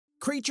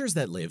Creatures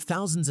that live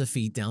thousands of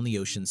feet down the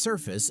ocean's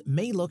surface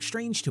may look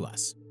strange to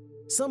us,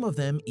 some of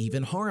them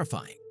even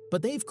horrifying,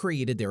 but they've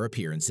created their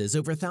appearances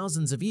over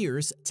thousands of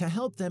years to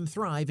help them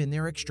thrive in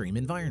their extreme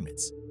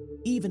environments,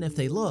 even if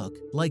they look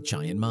like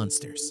giant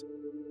monsters.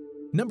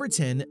 Number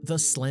 10. The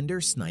slender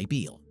snipe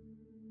eel.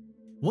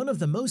 One of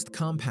the most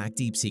compact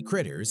deep-sea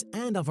critters,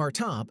 and of our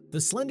top,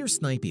 the slender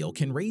snipe eel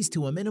can raise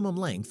to a minimum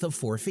length of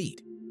 4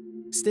 feet.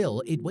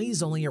 Still, it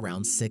weighs only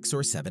around 6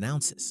 or 7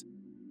 ounces.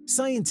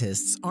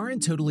 Scientists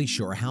aren't totally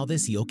sure how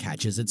this eel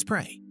catches its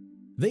prey.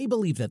 They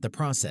believe that the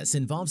process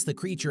involves the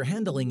creature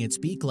handling its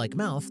beak-like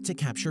mouth to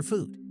capture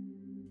food.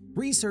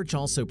 Research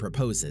also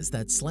proposes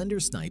that slender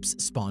snipes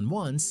spawn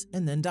once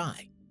and then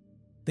die.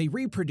 They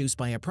reproduce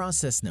by a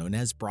process known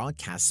as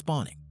broadcast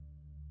spawning.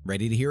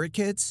 Ready to hear it,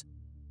 kids?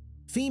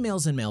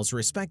 Females and males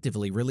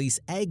respectively release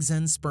eggs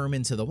and sperm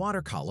into the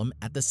water column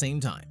at the same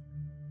time.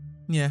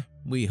 Yeah,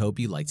 we hope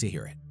you like to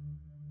hear it.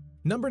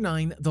 Number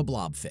 9. The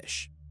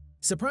blobfish.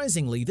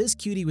 Surprisingly, this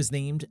cutie was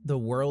named the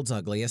world's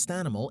ugliest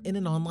animal in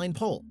an online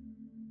poll.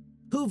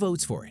 Who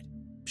votes for it?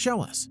 Show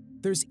us.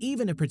 There's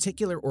even a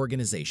particular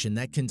organization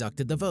that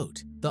conducted the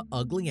vote, the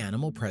Ugly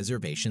Animal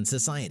Preservation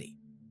Society.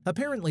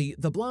 Apparently,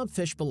 the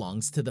blobfish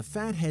belongs to the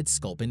fathead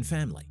sculpin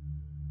family.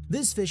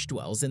 This fish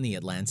dwells in the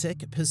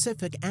Atlantic,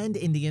 Pacific, and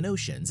Indian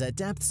Oceans at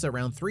depths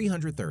around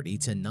 330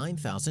 to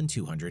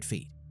 9,200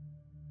 feet.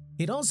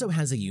 It also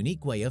has a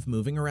unique way of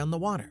moving around the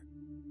water.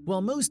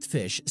 While most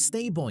fish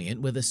stay buoyant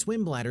with a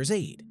swim bladder's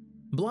aid,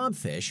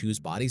 blobfish, whose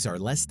bodies are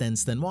less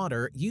dense than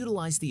water,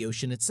 utilize the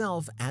ocean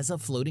itself as a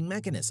floating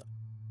mechanism.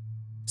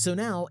 So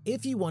now,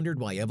 if you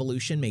wondered why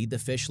evolution made the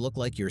fish look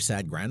like your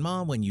sad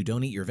grandma when you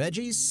don't eat your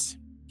veggies,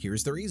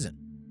 here's the reason.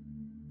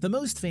 The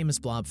most famous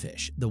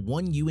blobfish, the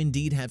one you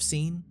indeed have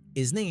seen,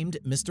 is named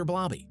Mr.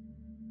 Blobby.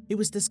 It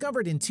was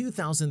discovered in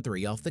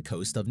 2003 off the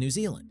coast of New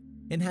Zealand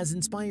and has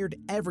inspired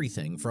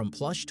everything from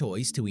plush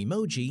toys to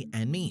emoji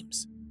and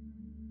memes.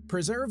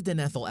 Preserved in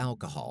ethyl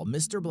alcohol,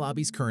 Mr.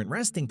 Blobby's current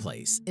resting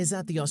place is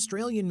at the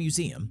Australian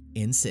Museum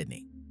in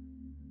Sydney.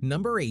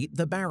 Number 8.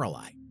 The barrel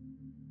eye.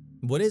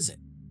 What is it?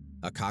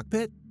 A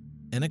cockpit?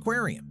 An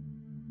aquarium?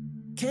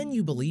 Can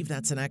you believe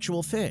that's an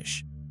actual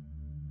fish?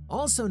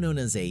 Also known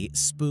as a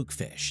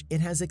spookfish,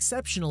 it has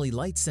exceptionally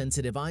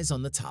light-sensitive eyes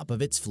on the top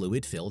of its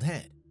fluid-filled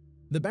head.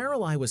 The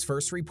barrel eye was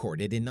first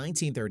reported in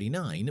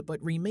 1939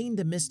 but remained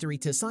a mystery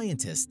to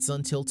scientists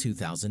until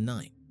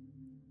 2009.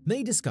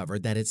 They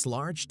discovered that its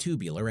large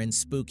tubular and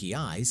spooky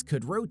eyes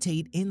could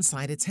rotate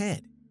inside its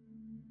head.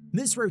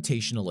 This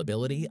rotational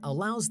ability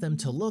allows them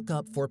to look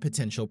up for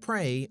potential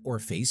prey or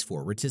face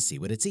forward to see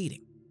what it's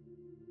eating.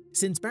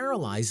 Since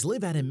barrel eyes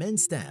live at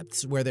immense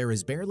depths where there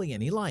is barely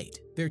any light,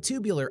 their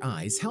tubular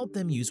eyes help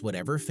them use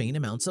whatever faint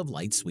amounts of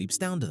light sweeps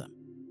down to them.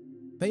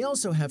 They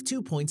also have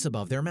 2 points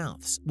above their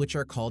mouths, which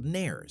are called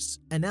nares,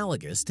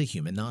 analogous to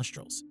human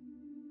nostrils.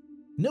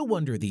 No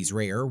wonder these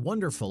rare,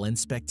 wonderful, and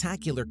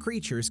spectacular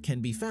creatures can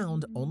be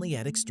found only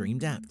at extreme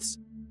depths.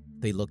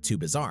 They look too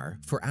bizarre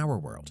for our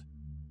world.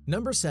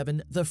 Number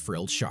 7. The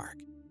frilled shark.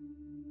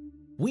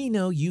 We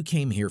know you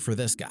came here for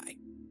this guy.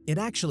 It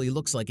actually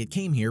looks like it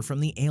came here from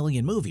the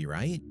Alien movie,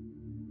 right?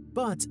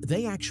 But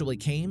they actually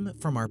came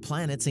from our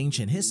planet's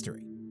ancient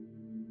history.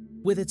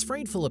 With its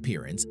frightful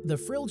appearance, the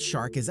frilled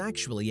shark is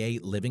actually a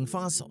living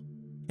fossil,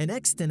 an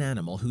extant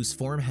animal whose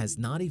form has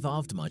not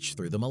evolved much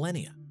through the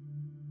millennia.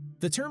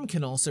 The term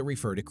can also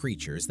refer to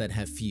creatures that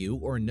have few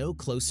or no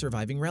close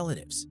surviving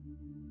relatives,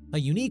 a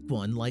unique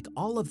one like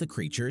all of the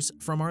creatures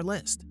from our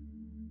list.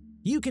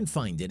 You can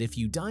find it if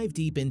you dive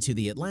deep into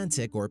the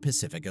Atlantic or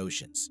Pacific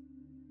Oceans.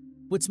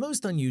 What's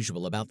most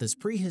unusual about this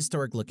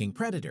prehistoric-looking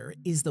predator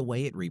is the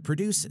way it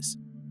reproduces.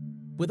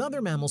 With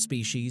other mammal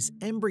species,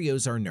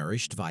 embryos are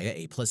nourished via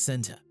a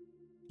placenta.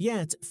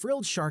 Yet,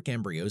 frilled shark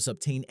embryos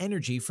obtain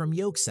energy from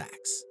yolk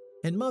sacs,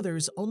 and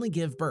mothers only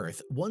give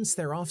birth once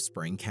their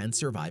offspring can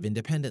survive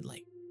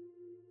independently.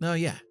 Oh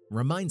yeah,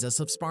 reminds us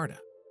of Sparta.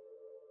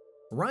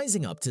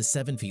 Rising up to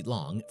 7 feet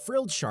long,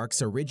 frilled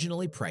sharks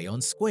originally prey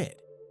on squid.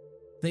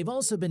 They've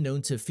also been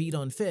known to feed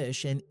on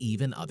fish and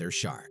even other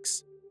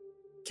sharks.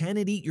 Can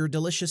it eat your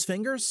delicious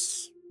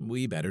fingers?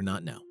 We better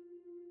not know.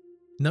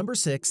 Number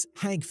 6.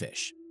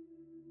 Hagfish.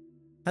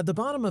 At the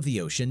bottom of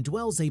the ocean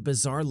dwells a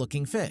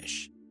bizarre-looking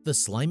fish, the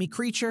slimy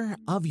creature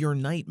of your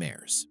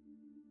nightmares.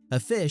 A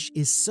fish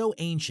is so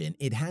ancient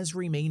it has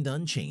remained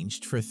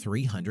unchanged for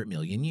 300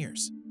 million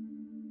years.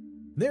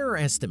 There are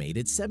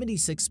estimated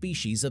 76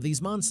 species of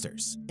these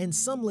monsters, and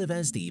some live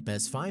as deep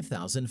as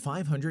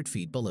 5,500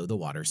 feet below the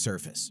water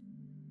surface.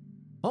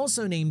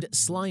 Also named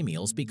slime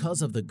eels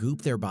because of the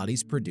goop their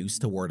bodies produce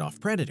to ward off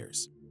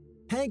predators,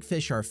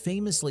 hagfish are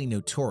famously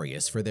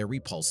notorious for their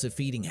repulsive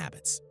feeding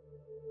habits.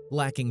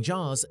 Lacking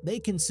jaws, they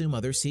consume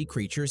other sea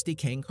creatures'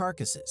 decaying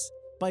carcasses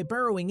by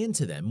burrowing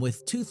into them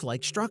with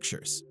tooth-like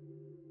structures.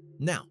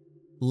 Now,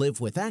 live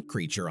with that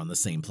creature on the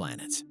same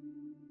planet.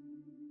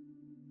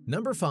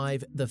 Number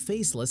 5. The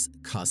faceless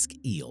cusk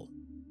eel.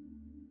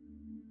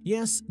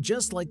 Yes,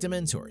 just like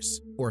Dementors,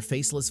 or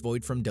Faceless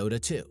Void from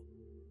Dota 2.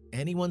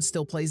 Anyone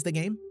still plays the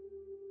game?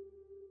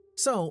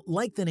 So,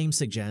 like the name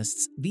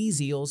suggests,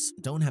 these eels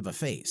don't have a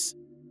face.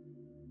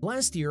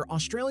 Last year,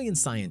 Australian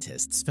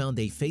scientists found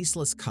a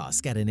faceless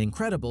cusk at an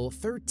incredible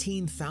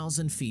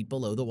 13,000 feet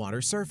below the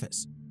water's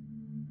surface.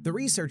 The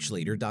research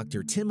leader,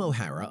 Dr. Tim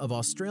O'Hara of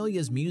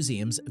Australia's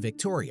Museums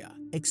Victoria,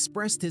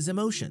 expressed his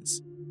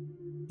emotions.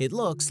 "It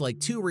looks like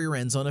two rear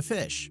ends on a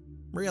fish,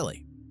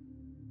 really."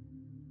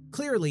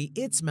 Clearly,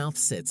 its mouth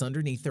sits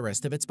underneath the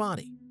rest of its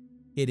body.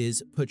 It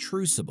is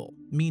protrusible,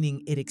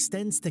 meaning it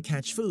extends to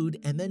catch food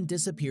and then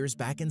disappears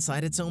back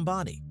inside its own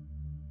body.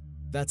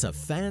 That's a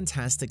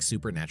fantastic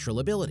supernatural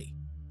ability.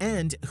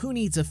 And who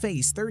needs a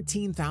face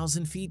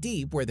 13,000 feet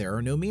deep where there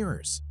are no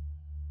mirrors?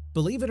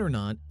 Believe it or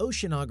not,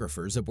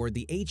 oceanographers aboard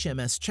the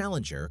HMS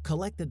Challenger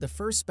collected the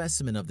first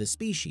specimen of the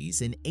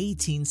species in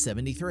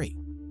 1873.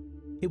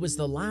 It was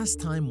the last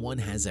time one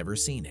has ever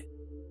seen it.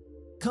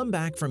 Come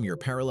back from your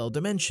parallel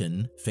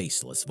dimension,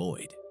 faceless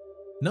void.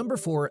 Number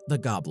 4. The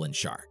Goblin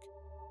Shark.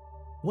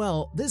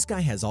 Well, this guy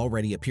has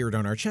already appeared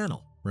on our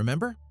channel,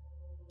 remember?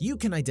 You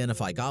can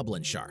identify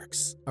goblin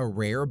sharks, a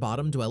rare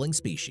bottom-dwelling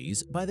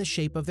species, by the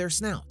shape of their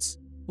snouts,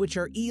 which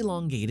are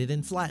elongated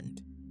and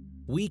flattened.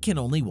 We can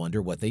only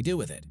wonder what they do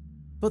with it.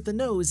 But the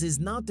nose is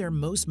not their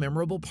most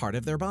memorable part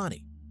of their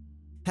body.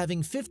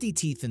 Having 50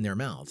 teeth in their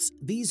mouths,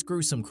 these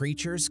gruesome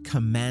creatures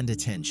command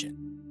attention.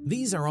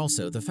 These are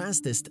also the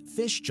fastest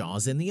fish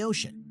jaws in the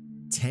ocean,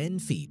 10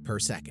 feet per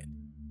second.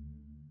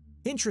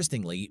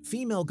 Interestingly,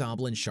 female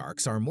goblin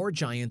sharks are more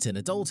giant in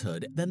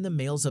adulthood than the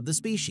males of the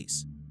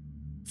species.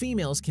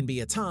 Females can be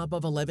a top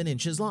of 11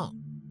 inches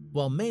long,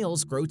 while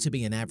males grow to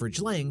be an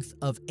average length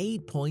of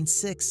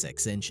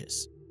 8.66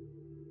 inches.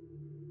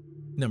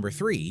 Number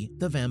 3.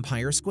 The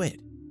Vampire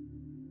Squid.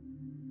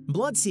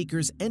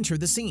 Bloodseekers enter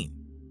the scene.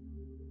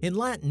 In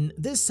Latin,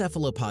 this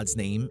cephalopod's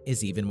name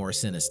is even more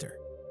sinister.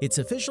 Its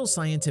official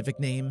scientific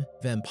name,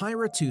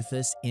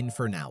 Vampiroteuthis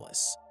infernalis,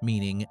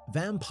 meaning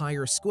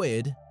vampire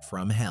squid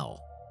from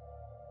hell.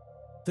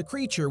 The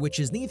creature, which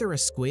is neither a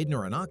squid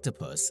nor an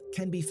octopus,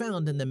 can be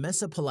found in the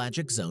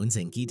mesopelagic zone's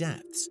inky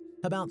depths,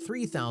 about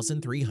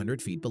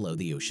 3,300 feet below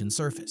the ocean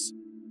surface.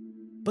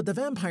 But the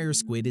vampire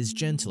squid is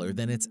gentler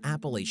than its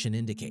appellation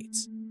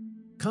indicates.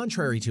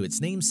 Contrary to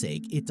its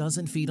namesake, it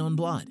doesn't feed on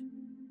blood.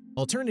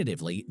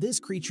 Alternatively, this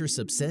creature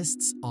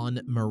subsists on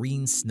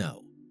marine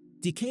snow,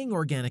 decaying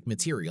organic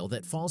material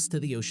that falls to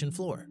the ocean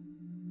floor,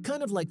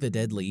 kind of like the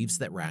dead leaves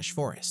that rash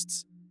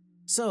forests.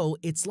 So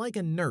it's like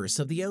a nurse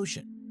of the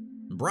ocean.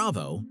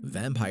 Bravo,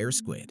 vampire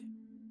squid.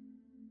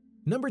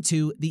 Number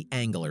 2. The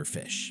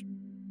anglerfish.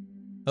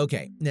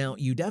 Okay, now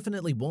you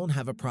definitely won't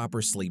have a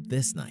proper sleep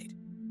this night.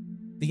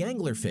 The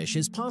anglerfish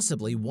is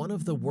possibly one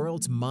of the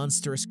world's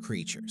monstrous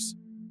creatures.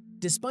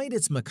 Despite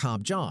its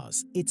macabre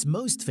jaws, it's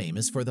most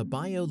famous for the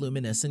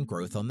bioluminescent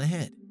growth on the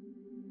head.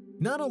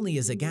 Not only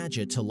is a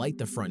gadget to light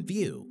the front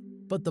view,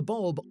 but the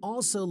bulb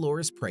also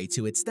lures prey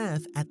to its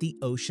death at the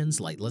ocean's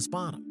lightless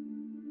bottom.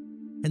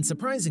 And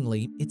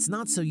surprisingly, it's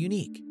not so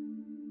unique.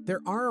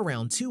 There are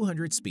around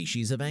 200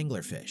 species of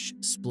anglerfish,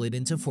 split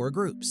into 4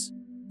 groups,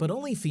 but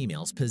only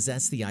females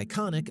possess the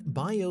iconic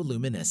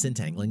bioluminescent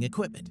angling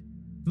equipment.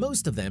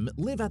 Most of them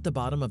live at the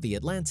bottom of the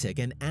Atlantic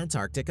and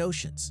Antarctic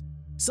oceans,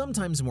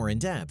 sometimes more in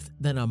depth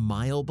than a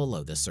mile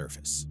below the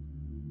surface.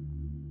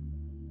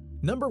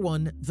 Number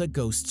 1. The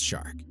Ghost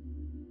Shark.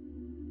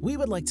 We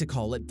would like to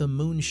call it the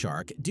moon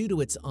shark due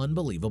to its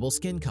unbelievable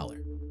skin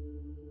color.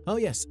 Oh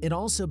yes, it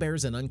also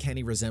bears an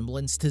uncanny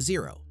resemblance to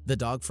Zero, the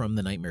dog from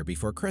The Nightmare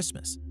Before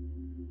Christmas.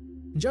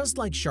 Just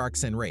like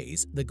sharks and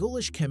rays, the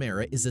ghoulish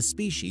chimera is a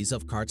species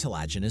of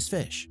cartilaginous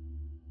fish.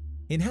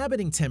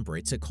 Inhabiting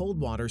temperate to cold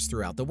waters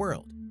throughout the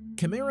world,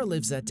 chimera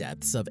lives at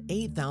depths of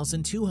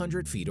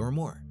 8,200 feet or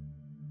more.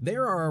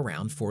 There are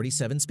around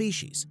 47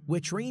 species,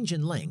 which range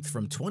in length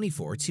from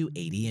 24 to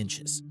 80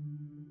 inches.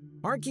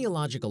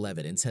 Archaeological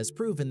evidence has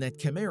proven that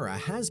chimera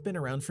has been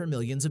around for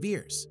millions of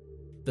years.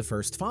 The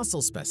first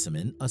fossil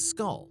specimen, a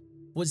skull,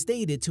 was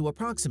dated to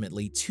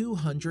approximately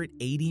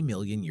 280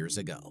 million years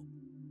ago.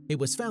 It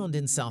was found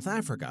in South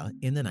Africa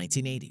in the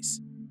 1980s.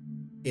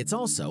 It's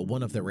also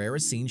one of the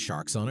rarest seen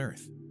sharks on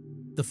Earth.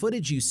 The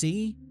footage you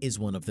see is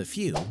one of the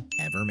few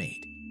ever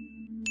made.